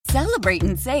Celebrate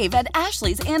and save at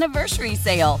Ashley's Anniversary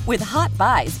Sale. With Hot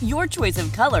Buys, your choice of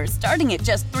colors starting at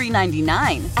just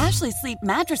 $3.99. Ashley Sleep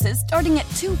mattresses starting at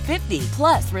 $2.50.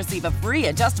 Plus, receive a free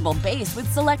adjustable base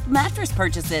with select mattress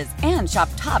purchases. And shop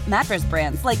top mattress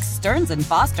brands like Stearns &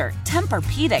 Foster,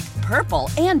 Tempur-Pedic, Purple,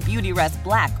 and Beautyrest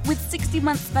Black with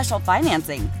 60-month special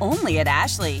financing. Only at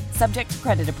Ashley. Subject to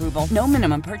credit approval. No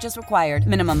minimum purchase required.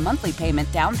 Minimum monthly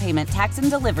payment, down payment, tax, and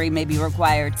delivery may be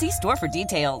required. See store for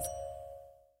details.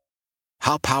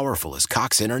 How powerful is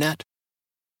Cox Internet?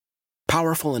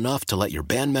 Powerful enough to let your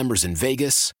band members in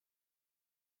Vegas,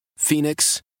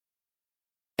 Phoenix,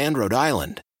 and Rhode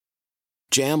Island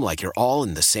jam like you're all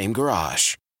in the same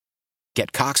garage.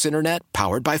 Get Cox Internet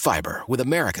powered by fiber with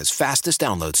America's fastest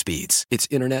download speeds. It's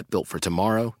internet built for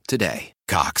tomorrow, today.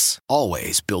 Cox,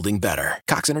 always building better.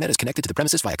 Cox Internet is connected to the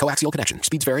premises via coaxial connection.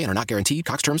 Speeds vary and are not guaranteed.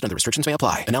 Cox terms and other restrictions may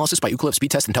apply. Analysis by Ookla Speed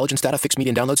Test Intelligence Data. Fixed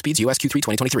median download speeds. US Q3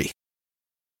 2023.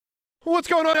 What's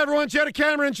going on, everyone? Jenna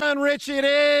Cameron, John Rich. It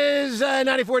is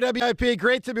 94 WIP.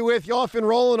 Great to be with you, off and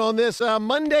rolling on this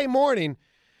Monday morning.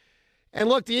 And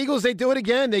look, the Eagles, they do it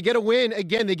again. They get a win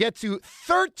again. They get to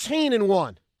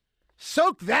 13-1.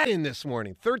 Soak that in this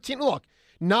morning. 13. Look,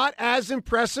 not as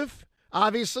impressive,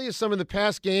 obviously, as some of the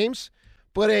past games,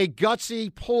 but a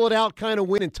gutsy, pull-it-out kind of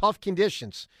win in tough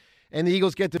conditions. And the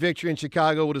Eagles get the victory in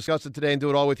Chicago. We'll discuss it today and do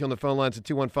it all with you on the phone lines at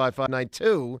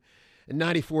 215-592.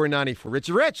 94.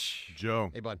 Rich.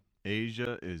 Joe. Hey, bud.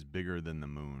 Asia is bigger than the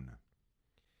moon.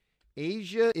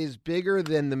 Asia is bigger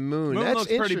than the moon. Moon That's looks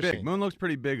pretty interesting. big. Moon looks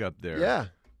pretty big up there. Yeah.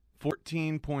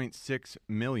 14.6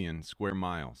 million square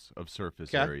miles of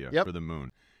surface Okay. area Yep. for the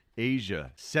moon.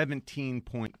 Asia,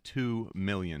 17.2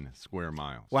 million square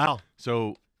miles. Wow.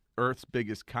 So Earth's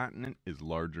biggest continent is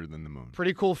larger than the moon.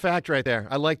 Pretty cool fact right there.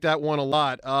 I like that one a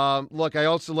lot. Look, I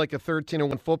also like a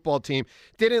 13-1 football team.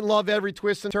 Didn't love every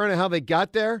twist and turn of how they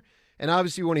got there. And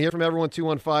obviously, we want to hear from everyone,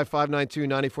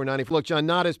 215-592-9494. Look, John,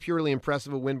 not as purely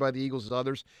impressive a win by the Eagles as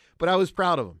others, but I was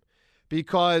proud of them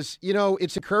because, you know,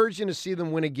 it's encouraging to see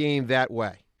them win a game that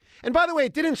way. And by the way,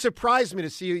 it didn't surprise me to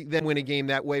see them win a game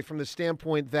that way from the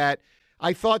standpoint that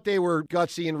I thought they were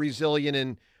gutsy and resilient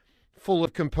and full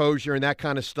of composure and that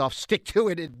kind of stuff,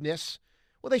 stick-to-itiveness.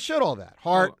 Well, they showed all that.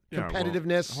 Heart,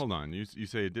 competitiveness. Hold on. You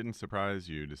say it didn't surprise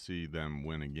you to see them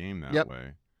win a game that Yep.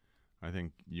 way. I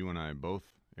think you and I both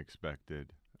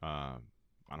expected,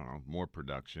 more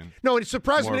production. No, it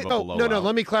surprised More me. of a No, blowout.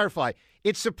 let me clarify.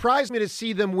 It surprised me to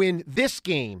see them win this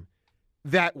game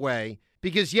that way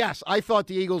because, yes, I thought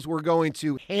the Eagles were going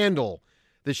to handle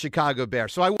the Chicago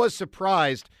Bears. So I was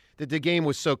surprised that the game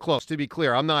was so close. To be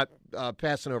clear, I'm not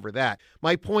passing over that.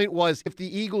 My point was if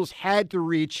the Eagles had to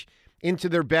reach into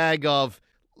their bag of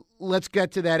let's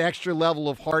get to that extra level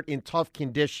of heart in tough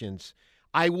conditions,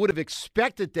 I would have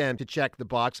expected them to check the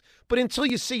box. But until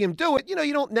you see them do it, you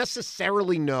don't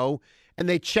necessarily know, and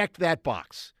they checked that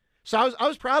box. So I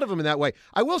was proud of them in that way.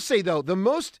 I will say, though, the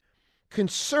most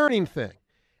concerning thing,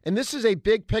 and this is a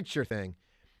big picture thing,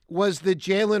 was the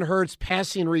Jalen Hurts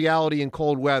passing reality in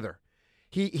cold weather.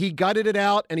 He gutted it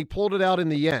out, and he pulled it out in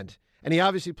the end. And he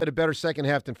obviously played a better second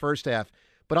half than first half.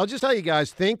 But I'll just tell you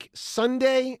guys, think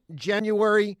Sunday,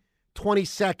 January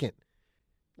 22nd,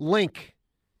 Link,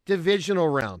 divisional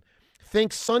round.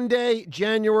 Think Sunday,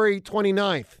 January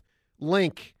 29th,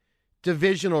 Link,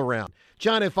 divisional round.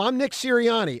 John, if I'm Nick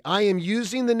Sirianni, I am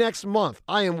using the next month.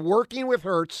 I am working with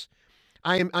Hurts.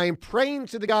 I am praying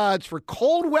to the gods for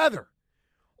cold weather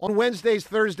on Wednesdays,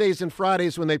 Thursdays, and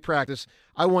Fridays when they practice.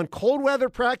 I want cold weather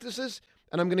practices,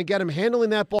 and I'm going to get him handling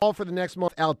that ball for the next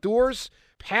month outdoors,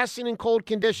 passing in cold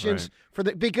conditions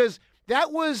because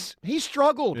that was he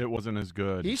struggled. It wasn't as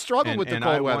good. He struggled with the cold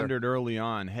weather. And I weather. wondered early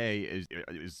on, hey,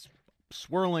 is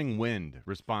swirling wind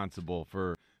responsible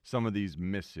for some of these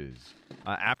misses?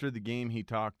 After the game, he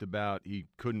talked about he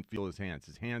couldn't feel his hands.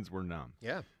 His hands were numb.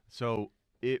 Yeah. So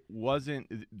it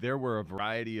wasn't – there were a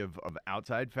variety of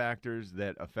outside factors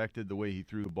that affected the way he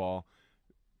threw the ball.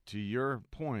 To your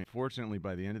point, fortunately,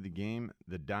 by the end of the game,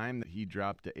 the dime that he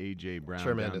dropped to A.J. Brown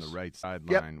Tremendous. down the right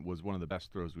sideline was one of the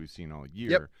best throws we've seen all year.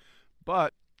 Yep.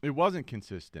 But it wasn't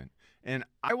consistent. And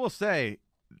I will say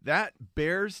that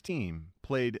Bears team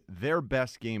played their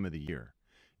best game of the year.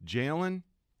 Jalen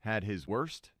had his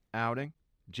worst outing.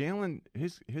 Jalen,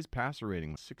 his passer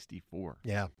rating was 64.6.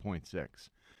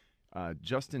 Yeah.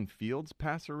 Justin Fields'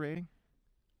 passer rating,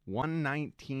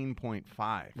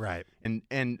 119.5. Right.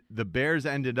 And the Bears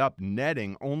ended up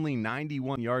netting only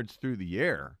 91 yards through the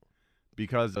air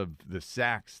because of the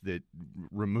sacks that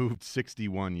removed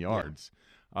 61 yards.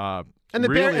 And the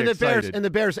really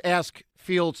Bears ask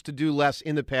Fields to do less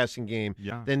in the passing game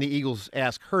than the Eagles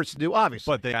ask Hurts to do,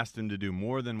 obviously. But they asked him to do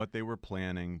more than what they were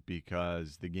planning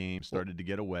because the game started to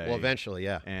get away. Well, eventually,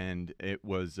 yeah. And it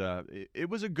was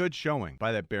a good showing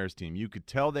by that Bears team. You could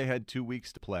tell they had 2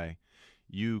 weeks to play.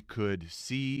 You could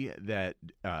see that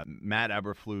Matt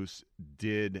Eberflus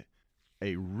did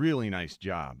a really nice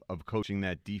job of coaching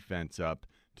that defense up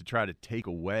to try to take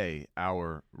away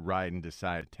our ride and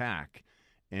decide attack.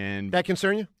 And that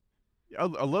concern you? A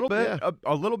little bit,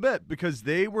 a little bit, because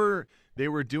they were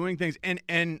doing things,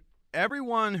 and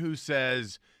everyone who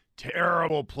says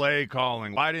terrible play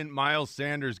calling, why didn't Miles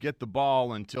Sanders get the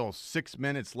ball until 6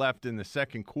 minutes left in the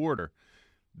second quarter?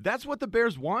 That's what the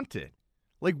Bears wanted.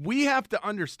 Like, we have to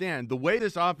understand the way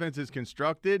this offense is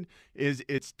constructed is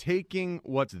it's taking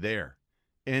what's there.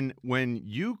 And when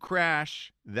you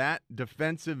crash that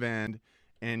defensive end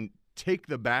and take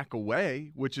the back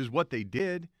away, which is what they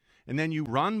did, and then you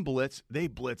run blitz, they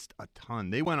blitzed a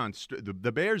ton. They went on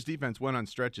the Bears defense went on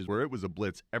stretches where it was a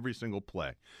blitz every single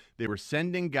play. They were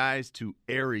sending guys to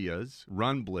areas,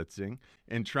 run blitzing,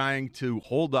 and trying to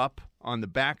hold up on the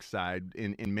backside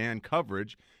in man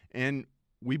coverage, and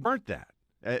we burnt that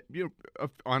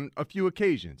on a few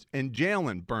occasions. And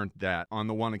Jalen burnt that on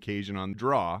the one occasion on the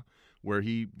draw where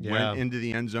he went into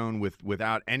the end zone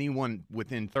without anyone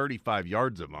within 35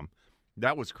 yards of him.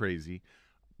 That was crazy.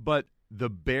 But the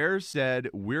Bears said,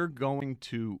 we're going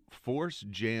to force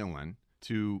Jalen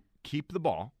to keep the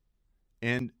ball,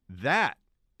 and that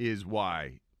is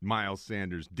why Miles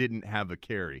Sanders didn't have a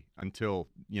carry until,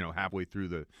 halfway through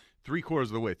the 3/4 of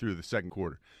the way through the second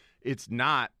quarter. It's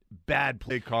not bad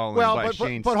play calling by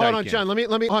Shane Steichen. But hold on, John.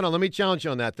 Let me challenge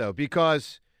you on that, though,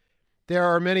 because there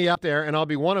are many out there, and I'll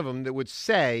be one of them, that would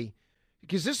say,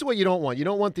 because this is what you don't want. You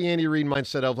don't want the Andy Reid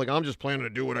mindset of, like, I'm just planning to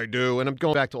do what I do. And I'm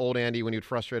going back to old Andy when he would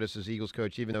frustrate us as Eagles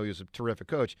coach, even though he was a terrific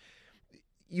coach.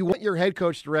 You want your head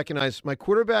coach to recognize my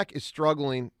quarterback is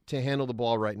struggling to handle the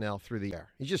ball right now through the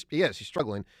air. He's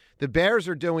struggling. The Bears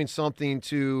are doing something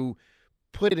to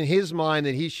put it in his mind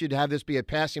that he should have this be a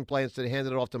passing play instead of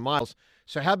handing it off to Miles.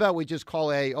 So how about we just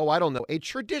call a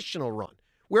traditional run,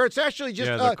 where it's actually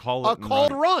just a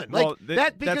called run. Well,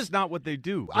 that's not what they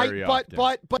do very often.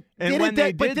 But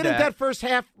didn't that first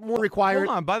half more require?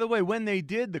 Hold on. By the way, when they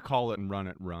did the call it and run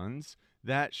it runs,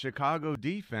 that Chicago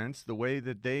defense, the way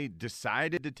that they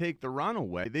decided to take the run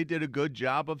away, they did a good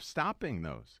job of stopping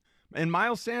those. And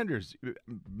Miles Sanders,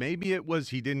 maybe it was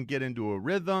he didn't get into a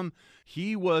rhythm.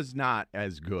 He was not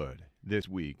as good this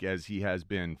week as he has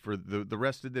been for the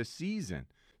rest of this season.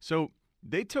 So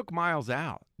they took Miles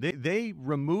out. They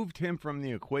removed him from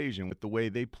the equation with the way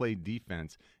they played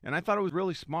defense, and I thought it was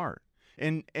really smart.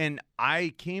 And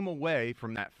I came away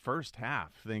from that first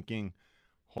half thinking,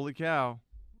 holy cow,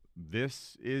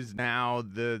 this is now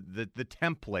the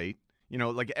template.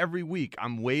 Like every week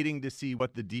I'm waiting to see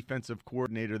what the defensive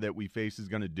coordinator that we face is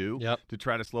going to do to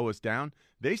try to slow us down.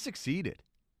 They succeeded.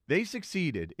 They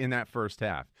succeeded in that first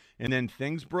half. And then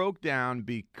things broke down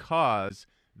because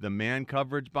the man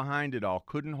coverage behind it all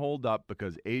couldn't hold up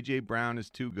because A.J. Brown is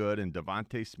too good and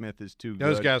Devontae Smith is too good.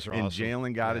 Those guys are and awesome.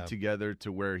 Jalen got it together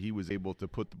to where he was able to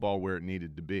put the ball where it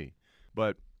needed to be.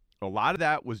 But a lot of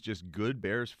that was just good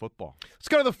Bears football. Let's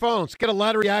go to the phones. Get a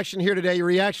lot of reaction here today. Your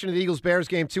reaction to the Eagles-Bears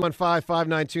game,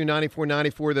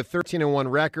 215-592-9494, the 13-1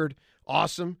 record.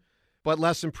 Awesome, but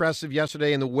less impressive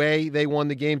yesterday in the way they won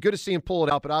the game. Good to see them pull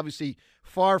it out, but obviously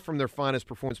far from their finest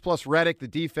performance. Plus, Reddick, the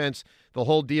defense, the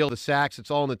whole deal, the sacks, it's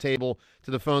all on the table.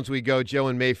 To the phones we go. Joe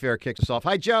in Mayfair kicks us off.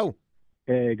 Hi, Joe.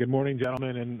 Hey, good morning,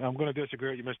 gentlemen. And I'm going to disagree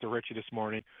with you, Mr. Ritchie, this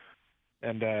morning.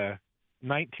 And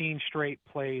 19 straight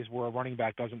plays where a running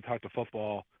back doesn't touch the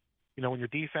football. When your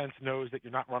defense knows that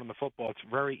you're not running the football, it's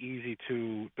very easy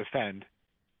to defend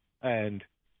and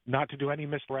not to do any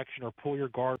misdirection or pull your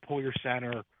guard, pull your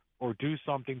center, or do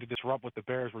something to disrupt what the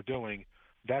Bears were doing.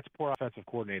 That's poor offensive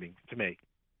coordinating to me,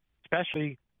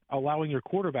 especially allowing your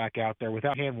quarterback out there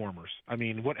without hand warmers. I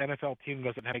mean, what NFL team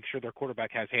doesn't make sure their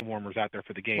quarterback has hand warmers out there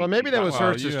for the game? Well, maybe that was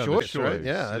Hurts' choice, right?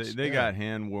 Yeah, they got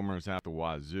hand warmers out the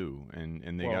wazoo,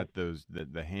 and they got those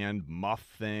the hand muff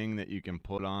thing that you can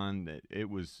put on. That it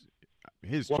was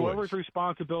his choice. Whoever's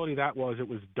responsibility that was, it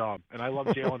was dumb. And I love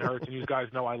Jalen Hurts, and you guys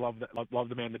know I love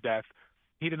the man to death.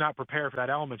 He did not prepare for that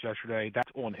element yesterday.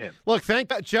 That's on him. Look, thank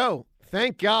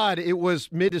God it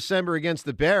was mid-December against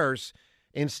the Bears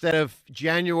instead of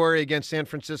January against San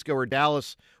Francisco or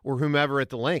Dallas or whomever at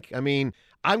the Link. I mean,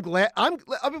 I'm glad.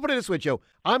 Let me put it this way, Joe.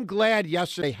 I'm glad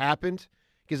yesterday happened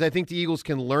because I think the Eagles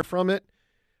can learn from it.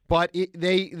 But he's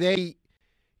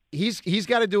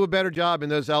got to do a better job in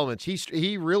those elements.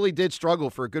 He really did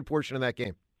struggle for a good portion of that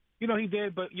game. He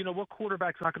did, but what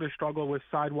quarterback's not going to struggle with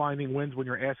sidewinding winds when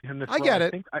you're asking him to throw? I get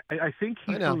it. I think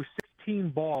he I know. threw 16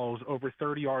 balls over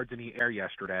 30 yards in the air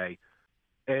yesterday,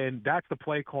 and that's the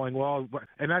play calling. Well,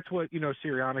 and that's what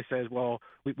Sirianni says. Well,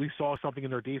 we saw something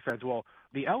in their defense. Well,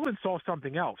 the elements saw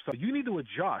something else, so you need to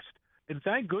adjust. And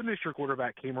thank goodness your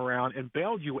quarterback came around and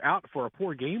bailed you out for a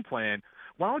poor game plan.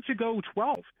 Why don't you go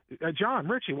 12, John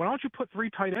Richie? Why don't you put 3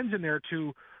 tight ends in there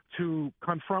to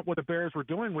confront what the Bears were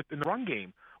doing in the run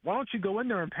game? Why don't you go in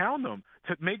there and pound them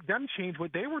to make them change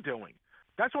what they were doing?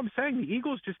 That's what I'm saying. The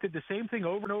Eagles just did the same thing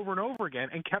over and over and over again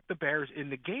and kept the Bears in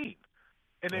the game.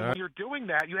 And then when you're doing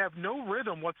that, you have no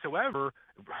rhythm whatsoever.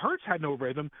 Hurts had no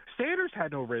rhythm. Sanders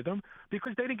had no rhythm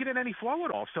because they didn't get in any flow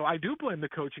at all. So I do blame the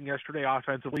coaching yesterday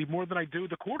offensively more than I do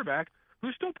the quarterback,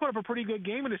 who still put up a pretty good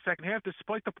game in the second half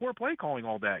despite the poor play calling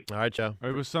all day. All right, Joe.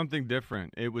 It was something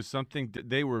different. It was something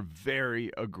they were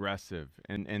very aggressive,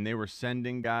 and they were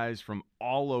sending guys from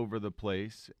all over the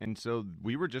place. And so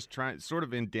we were just sort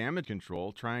of in damage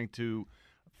control, trying to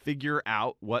figure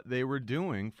out what they were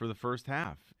doing for the first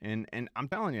half. And I'm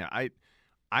telling you,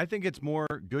 I think it's more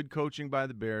good coaching by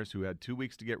the Bears, who had 2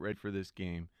 weeks to get ready for this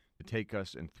game, to take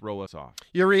us and throw us off.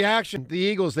 Your reaction, the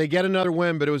Eagles, they get another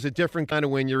win, but it was a different kind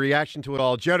of win. Your reaction to it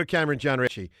all. Joe Cameron, John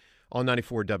Ritchie on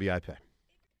 94 WIP.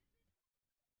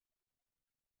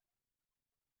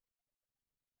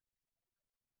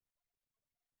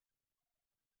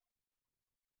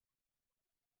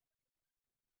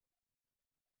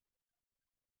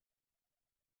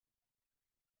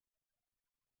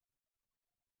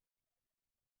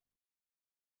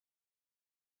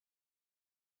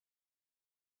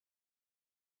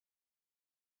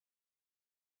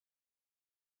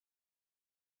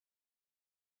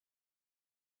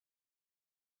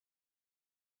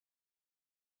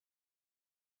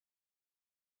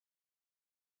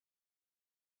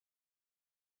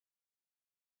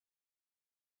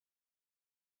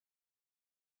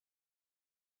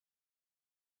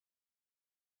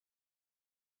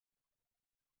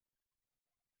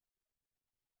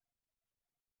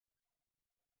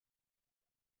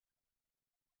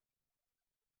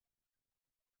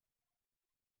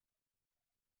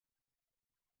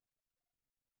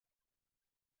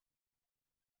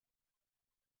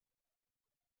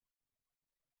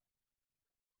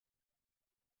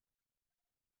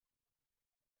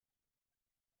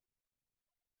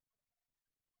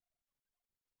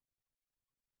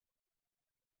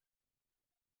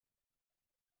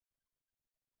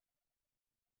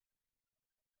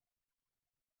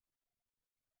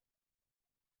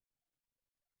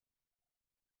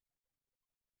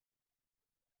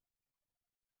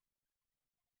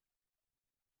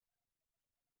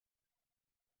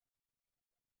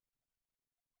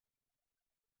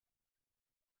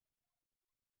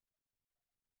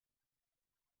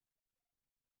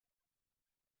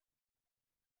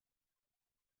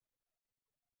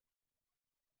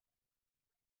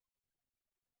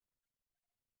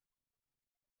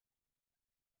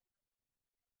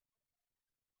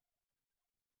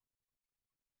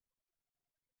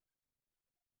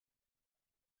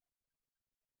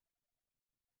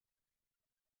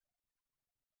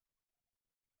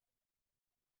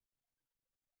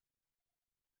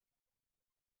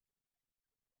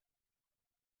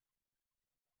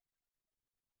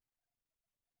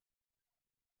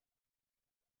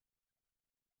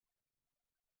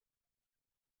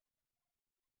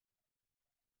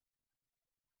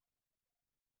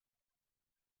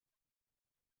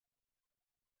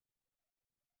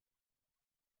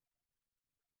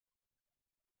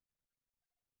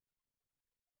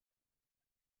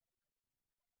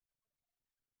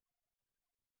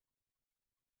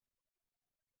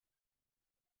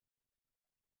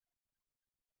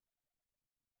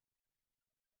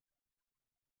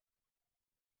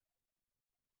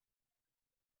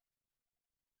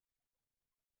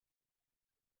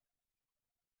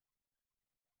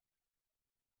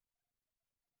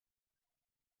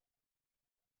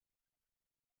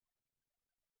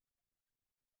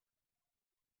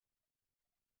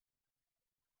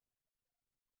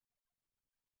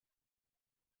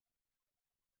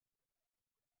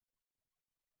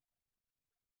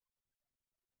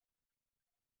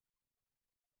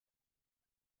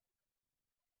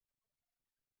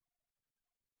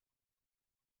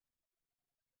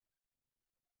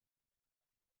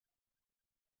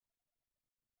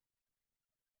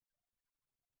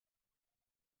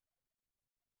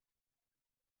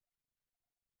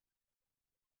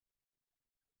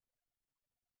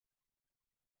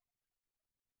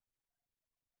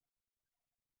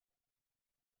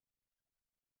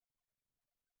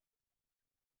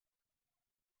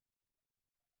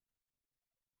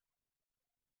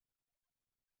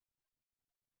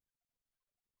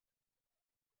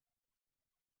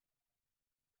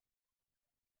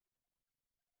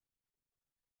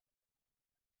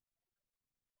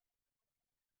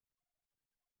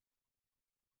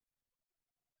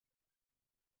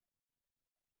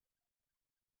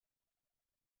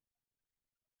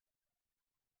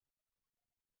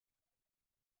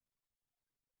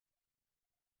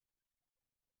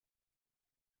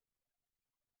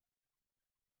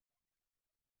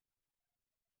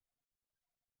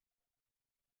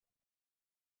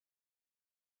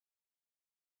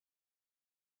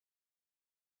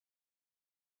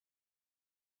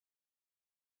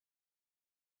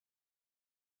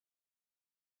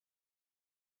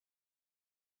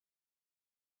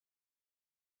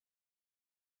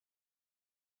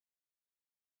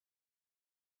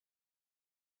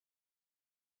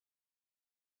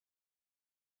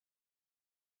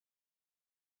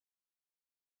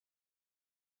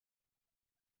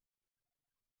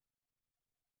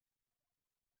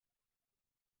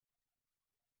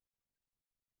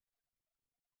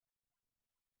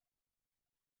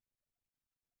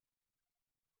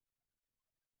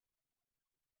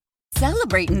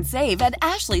 Celebrate and save at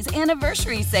Ashley's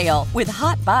Anniversary Sale. With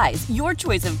Hot Buys, your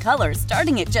choice of colors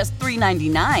starting at just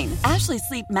 $3.99. Ashley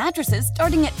Sleep mattresses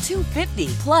starting at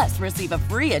 $2.50. Plus, receive a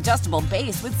free adjustable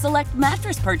base with select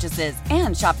mattress purchases.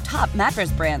 And shop top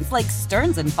mattress brands like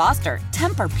Stearns & Foster,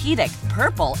 Tempur-Pedic,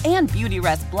 Purple, and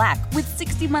Beautyrest Black with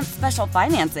 60-month special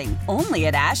financing. Only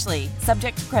at Ashley.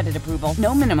 Subject to credit approval.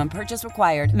 No minimum purchase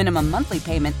required. Minimum monthly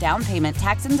payment, down payment,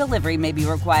 tax, and delivery may be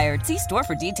required. See store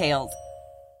for details.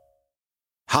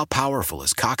 How powerful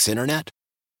is Cox Internet?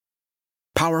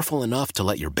 Powerful enough to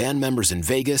let your band members in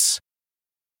Vegas,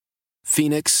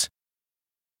 Phoenix,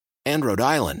 and Rhode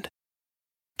Island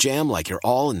jam like you're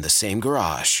all in the same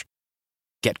garage.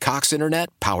 Get Cox Internet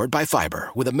powered by fiber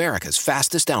with America's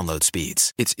fastest download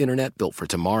speeds. It's internet built for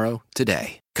tomorrow,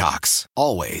 today. Cox,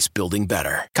 always building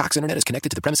better. Cox Internet is connected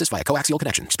to the premises via coaxial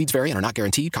connection. Speeds vary and are not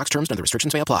guaranteed. Cox terms and other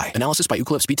restrictions may apply. Analysis by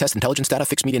Ookla of Speed Test Intelligence data.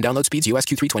 Fixed median download speeds. US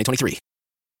Q3 2023.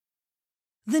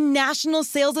 The national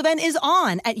sales event is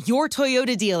on at your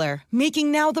Toyota dealer,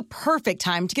 making now the perfect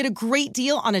time to get a great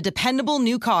deal on a dependable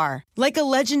new car. Like a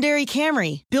legendary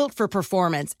Camry, built for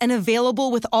performance and available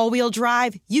with all-wheel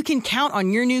drive, you can count on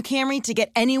your new Camry to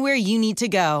get anywhere you need to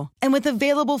go. And with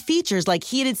available features like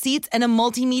heated seats and a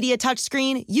multimedia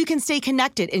touchscreen, you can stay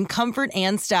connected in comfort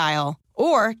and style.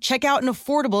 Or check out an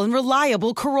affordable and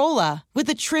reliable Corolla with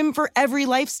a trim for every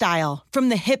lifestyle. From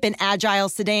the hip and agile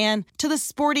sedan to the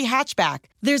sporty hatchback,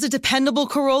 there's a dependable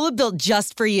Corolla built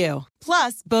just for you.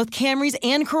 Plus, both Camrys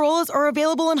and Corollas are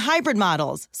available in hybrid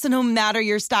models, so no matter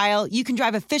your style, you can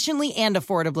drive efficiently and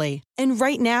affordably. And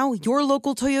right now, your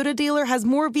local Toyota dealer has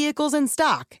more vehicles in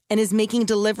stock and is making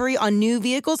delivery on new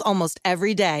vehicles almost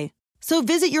every day. So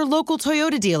visit your local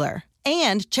Toyota dealer.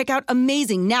 And check out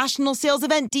amazing national sales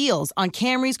event deals on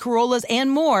Camrys, Corollas,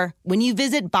 and more when you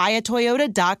visit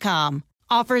buyatoyota.com.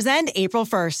 Offers end April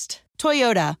 1st.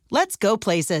 Toyota, let's go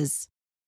places.